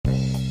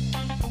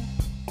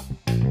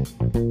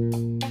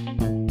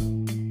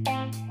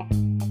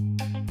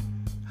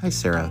Hi,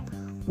 Sarah.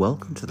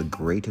 Welcome to the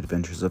Great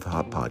Adventures of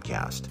Hop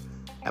podcast,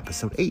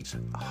 episode 8,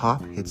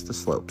 Hop Hits the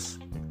Slopes.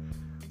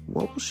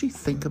 What will she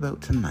think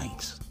about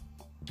tonight?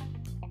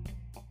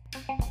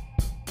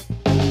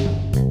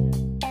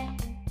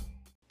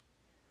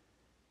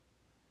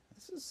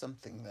 This is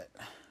something that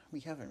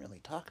we haven't really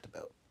talked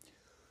about.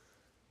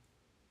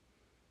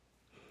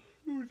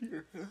 Oh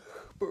dear.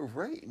 But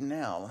right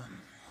now,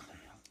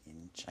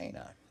 in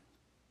China,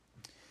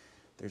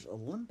 there's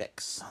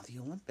Olympics. The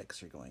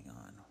Olympics are going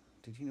on.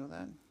 Did you know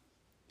that?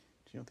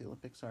 Do you know what the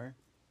Olympics are?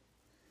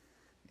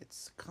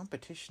 It's a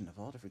competition of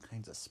all different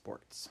kinds of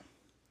sports.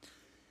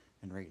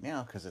 And right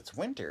now, because it's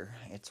winter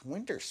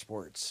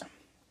sports.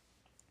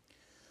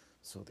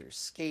 So there's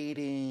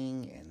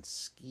skating and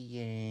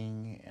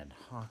skiing and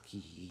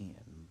hockey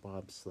and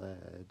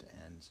bobsled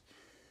and,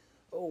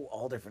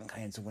 all different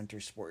kinds of winter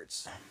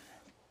sports.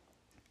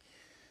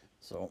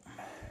 So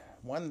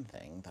one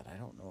thing that I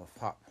don't know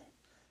if Hop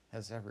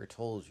has ever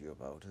told you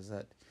about is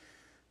that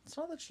it's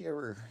not that she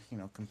ever,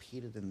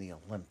 competed in the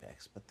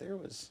Olympics, but there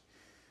was,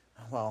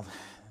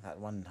 that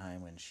one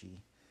time when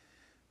she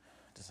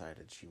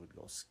decided she would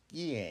go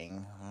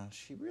skiing,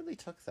 she really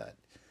took that.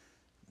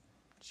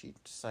 She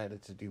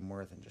decided to do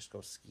more than just go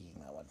skiing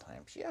that one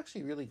time. She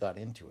actually really got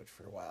into it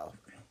for a while.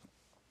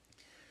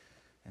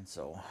 And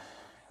so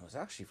it was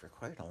actually for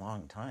quite a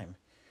long time.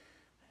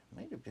 It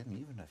might have been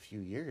even a few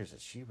years that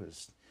she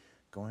was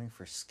going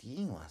for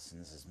skiing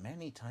lessons as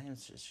many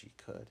times as she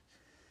could.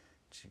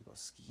 She'd go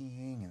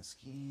skiing and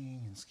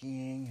skiing and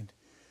skiing, and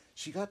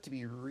she got to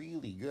be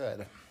really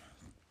good.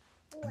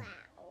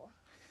 Wow.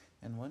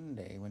 And one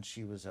day when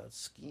she was out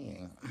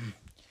skiing,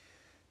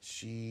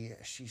 she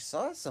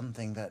saw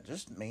something that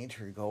just made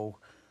her go,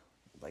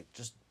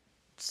 just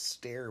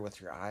stare with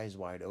her eyes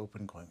wide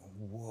open, going,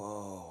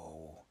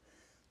 whoa,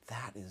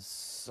 that is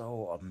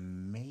so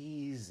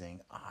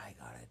amazing. I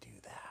gotta do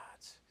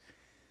that.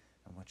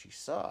 And what she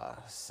saw,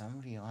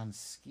 somebody on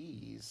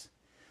skis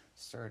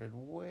started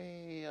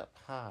way up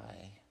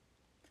high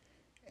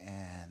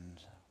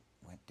and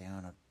went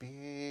down a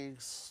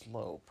big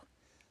slope,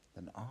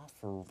 then off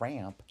a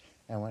ramp,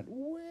 and went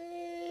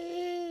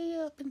way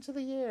up into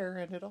the air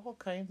and did all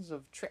kinds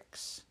of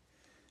tricks.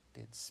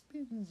 Did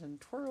spins and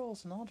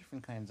twirls and all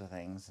different kinds of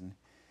things. And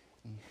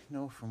you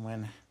know from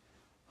when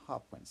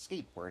Hop went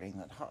skateboarding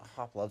that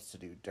Hop loves to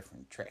do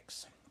different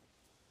tricks.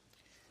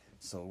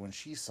 So when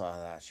she saw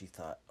that, she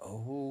thought,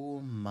 oh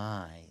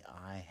my,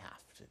 I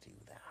have to do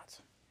that.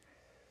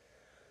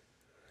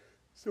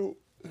 So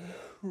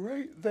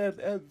right then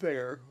and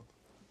there,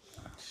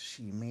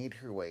 she made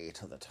her way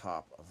to the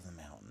top of the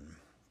mountain.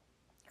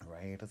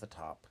 Right at the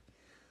top,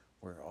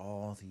 where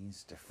all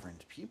these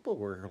different people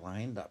were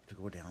lined up to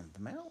go down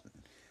the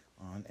mountain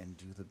and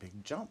do the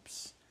big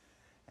jumps.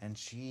 And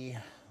she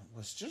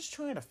was just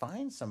trying to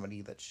find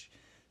somebody that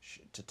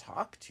to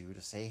talk to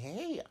say,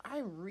 hey,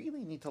 I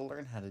really need to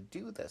learn how to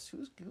do this.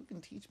 Who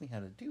can teach me how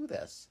to do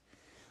this?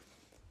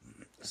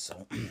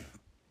 So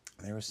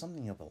there was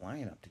something of a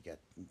lineup to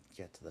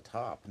get to the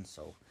top. And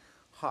so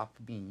Hop,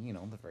 being,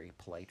 the very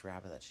polite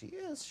rabbit that she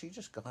is, she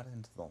just got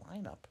into the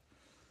lineup.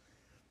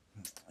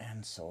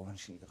 And so when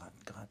she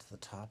got to the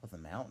top of the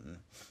mountain,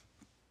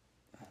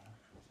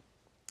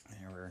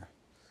 they were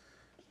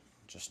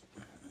just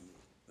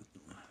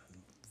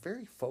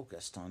very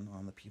focused on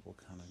the people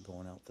kind of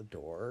going out the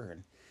door,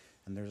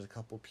 and there's a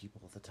couple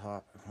people at the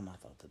top, well, not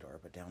out the door,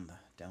 but down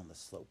the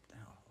slope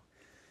now.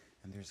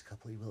 And there's a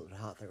couple people at the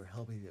top that were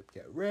helping them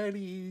get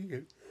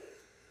ready,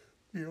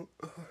 and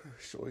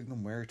showing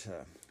them where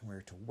to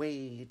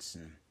wait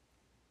and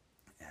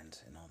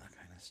all that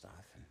kind of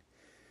stuff. And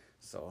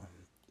so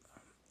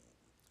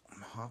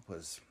Hop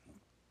was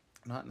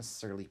not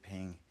necessarily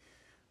paying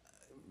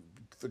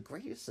the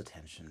greatest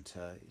attention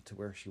to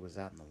where she was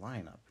at in the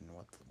lineup and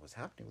what was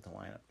happening with the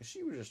lineup, because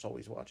she was just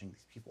always watching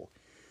these people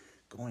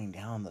going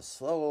down the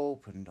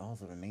slope and all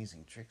the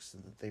amazing tricks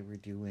that they were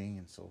doing,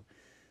 and so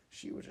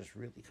she was just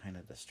really kind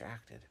of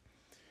distracted.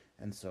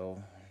 And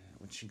so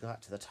when she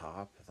got to the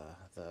top,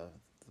 the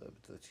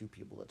two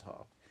people at the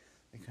top,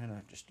 they kind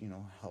of just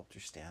helped her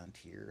stand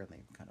here, and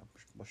they kind of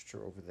pushed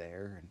her over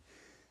there,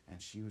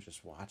 and she was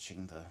just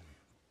watching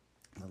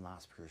the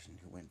last person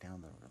who went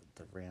down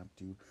the ramp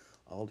do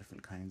all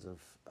different kinds of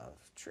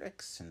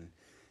tricks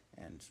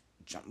and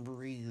jump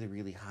really,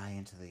 really high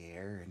into the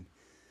air, and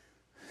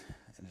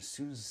as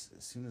soon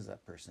as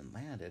that person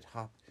landed,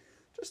 Hop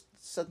just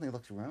suddenly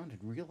looked around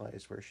and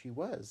realized where she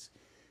was,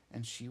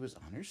 and she was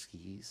on her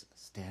skis,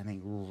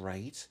 standing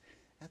right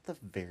at the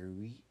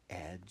very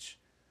edge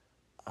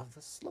of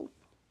the slope.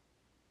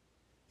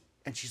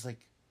 And she's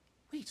like,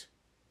 wait,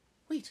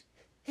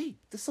 hey,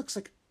 this looks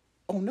like,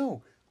 oh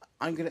no,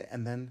 and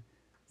then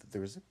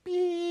there was a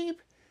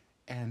beep,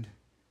 and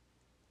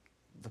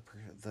the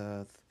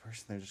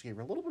person there just gave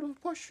her a little bit of a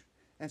push,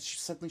 and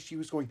she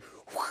was going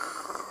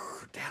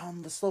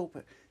down the slope.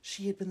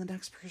 She had been the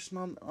next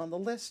person on the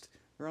list,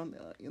 or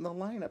in the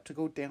lineup to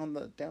go down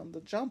the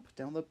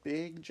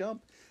big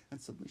jump, and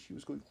suddenly she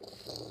was going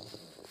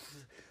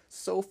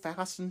so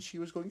fast, and she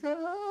was going,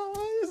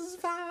 oh, this is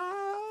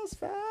fast,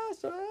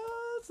 fast,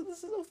 oh, so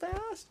this is so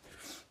fast.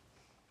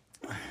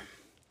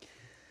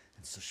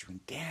 And so she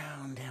went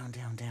down, down,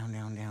 down, down,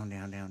 down, down,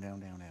 down, down, down,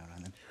 down, down,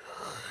 and then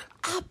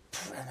up,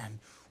 and then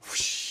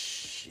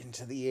whoosh,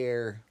 into the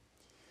air.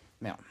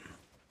 Now,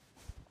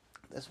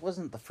 this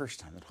wasn't the first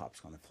time that Hop's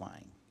gone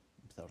flying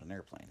without an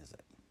airplane, is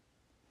it? Do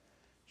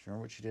you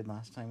remember what she did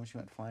last time when she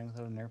went flying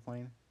without an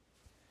airplane?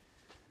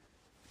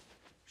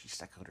 She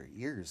stuck out her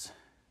ears,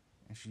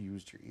 and she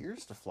used her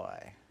ears to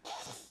fly.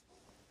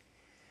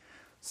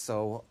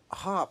 So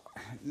Hop,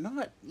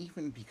 not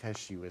even because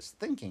she was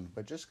thinking,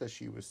 but just because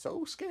she was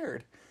so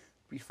scared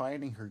to be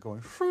finding her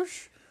going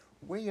whoosh,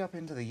 way up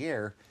into the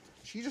air,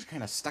 she just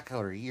kind of stuck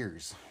out her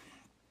ears.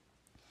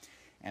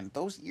 And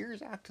those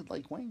ears acted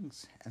like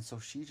wings, and so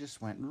she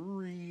just went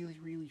really,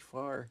 really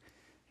far,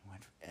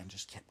 and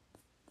just kept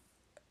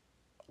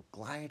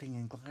gliding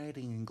and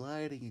gliding and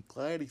gliding and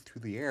gliding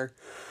through the air.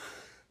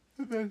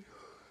 And then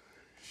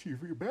she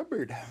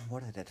remembered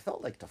what it had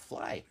felt like to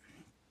fly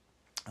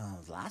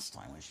last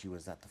time when she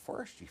was at the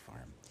forestry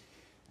farm,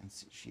 and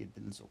she had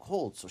been so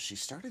cold, so she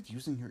started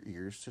using her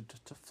ears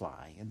to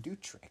fly and do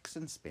tricks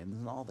and spins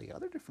and all the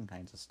other different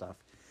kinds of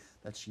stuff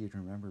that she had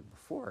remembered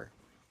before.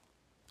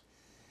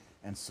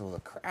 And so the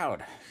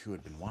crowd who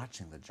had been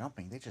watching the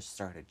jumping, they just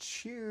started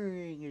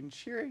cheering and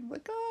cheering,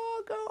 like,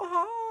 oh, go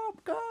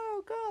Hop,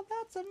 go, go,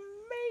 that's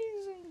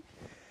amazing.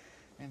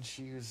 And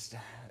she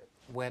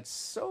went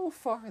so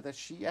far that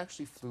she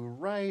actually flew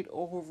right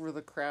over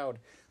the crowd,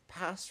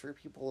 past where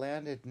people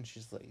landed, and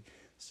she's like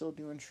still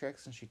doing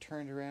tricks, and she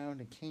turned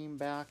around and came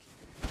back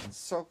and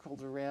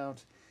circled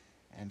around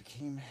and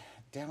came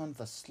down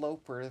the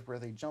slope where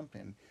they jump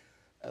in,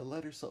 and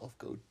let herself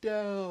go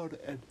down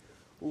and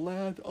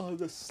land on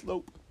the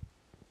slope,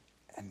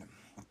 and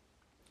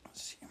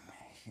she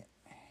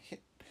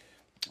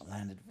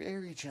landed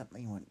very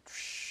gently, went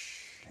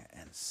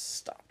and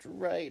stopped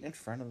right in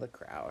front of the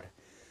crowd,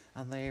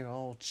 and they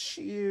all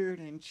cheered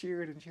and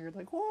cheered and cheered,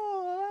 like,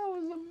 whoa, that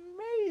was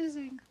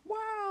amazing,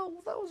 wow,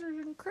 those are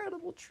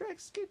incredible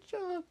tricks, good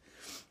job.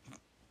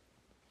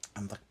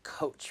 And the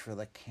coach for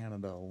the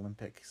Canada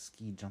Olympic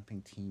ski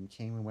jumping team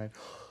came and went,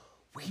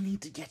 we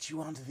need to get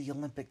you onto the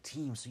Olympic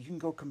team so you can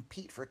go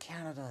compete for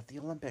Canada at the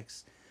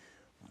Olympics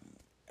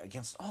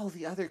against all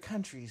the other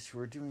countries who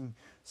are doing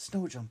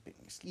snow jumping,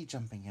 ski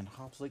jumping. And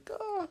Hop's like,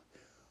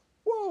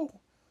 whoa,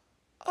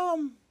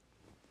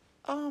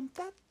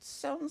 that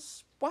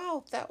sounds,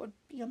 wow, that would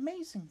be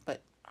amazing,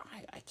 but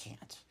I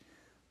can't.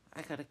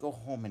 I gotta go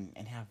home and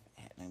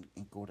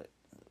go to,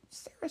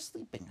 Sarah's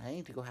sleeping. I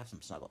need to go have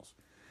some snuggles.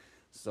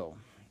 So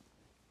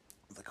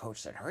the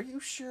coach said, are you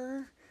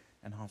sure?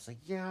 And Hop's like,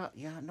 yeah,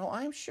 no,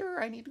 I'm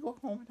sure I need to go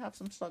home and have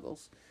some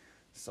snuggles.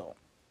 So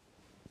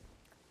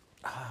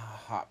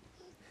Hop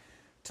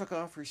took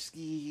off her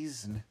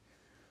skis and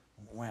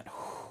went,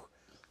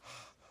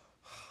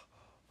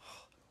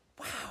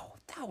 wow,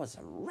 that was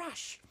a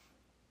rush.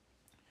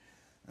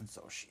 And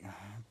so she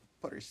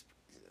put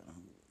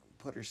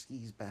her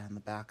skis back in the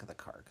back of the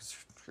car, because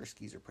her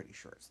skis are pretty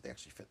short, so they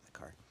actually fit in the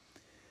car.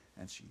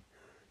 And she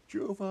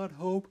drove on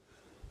home.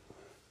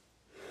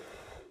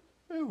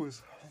 It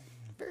was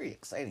a very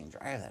exciting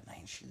drive that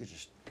night. She could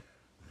just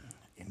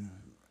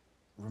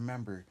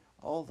remember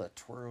all the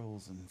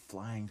twirls and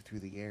flying through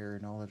the air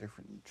and all the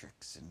different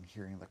tricks, and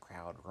hearing the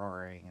crowd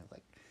roaring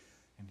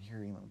and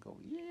hearing them go,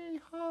 yay,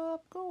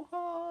 Hop, go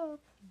Hop.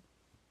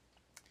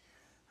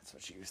 That's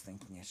what she was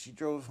thinking as she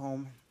drove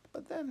home.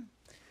 But then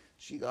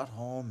she got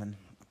home and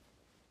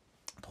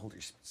pulled her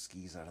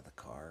skis out of the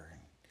car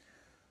and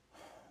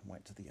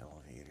went to the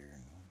elevator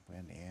and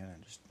went in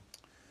and just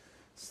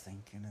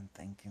thinking and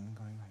thinking,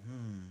 going,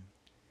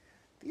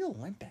 the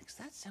Olympics,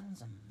 that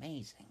sounds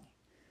amazing.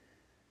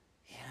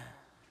 Yeah,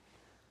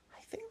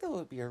 I think that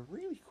would be a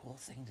really cool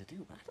thing to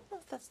do, but I don't know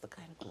if that's the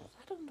kind of cool,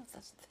 I don't know if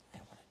that's the thing I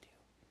want to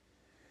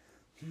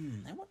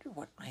do. I wonder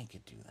what I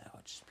could do that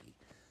would just be,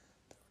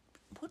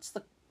 what's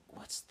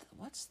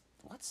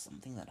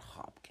something that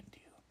Hop can do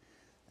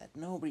that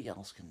nobody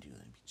else can do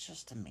that'd be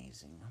just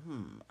amazing?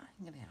 I'm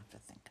gonna have to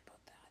think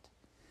about that.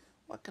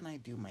 What can I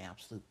do my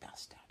absolute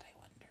best at, I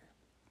wonder?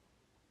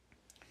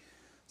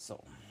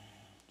 So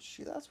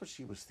that's what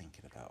she was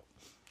thinking about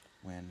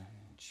when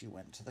she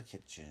went to the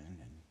kitchen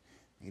and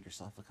made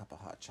herself a cup of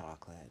hot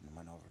chocolate and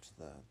went over to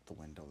the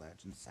window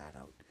ledge and sat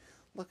out,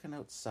 looking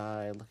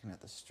outside, looking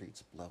at the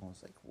streets below, and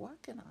was like,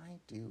 what can I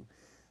do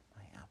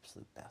my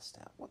absolute best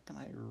at? What can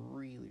I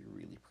really,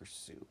 really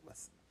pursue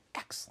with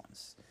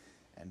excellence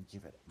and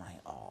give it my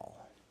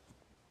all?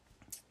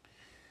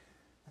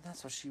 And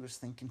that's what she was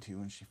thinking too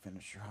when she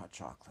finished her hot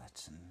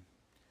chocolate and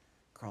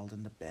crawled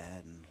into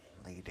bed and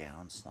lay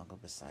down,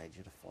 snuggled beside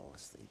you to fall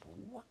asleep.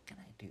 What can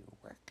I do?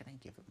 Where can I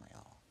give it my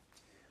all?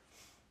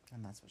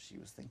 And that's what she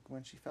was thinking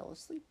when she fell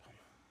asleep.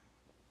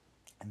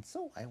 And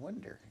so I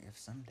wonder if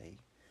someday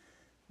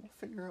we'll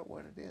figure out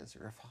what it is,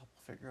 or if Hop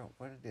will figure out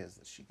what it is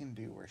that she can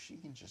do where she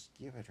can just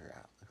give it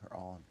her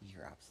all and be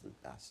her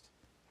absolute best.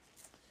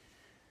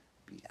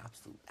 Be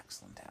absolute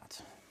excellent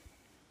at.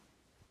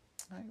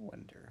 I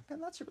wonder.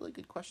 And that's a really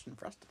good question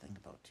for us to think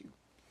about, too.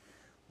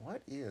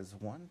 What is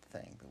one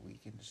thing that we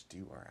can just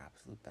do our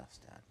absolute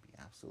best at, be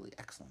absolutely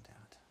excellent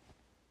at?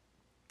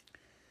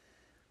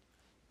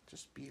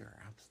 Just be our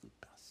absolute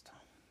best.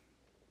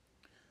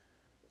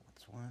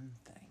 What's one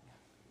thing?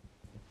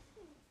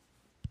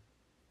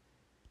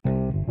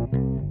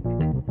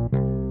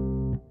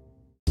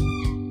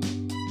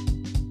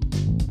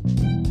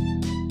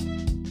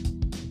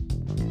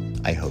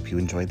 I hope you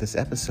enjoyed this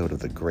episode of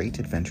the Great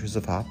Adventures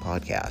of Hop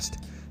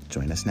podcast.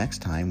 Join us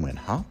next time when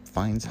Hop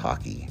finds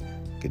hockey.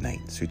 Good night,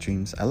 sweet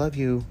dreams. I love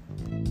you.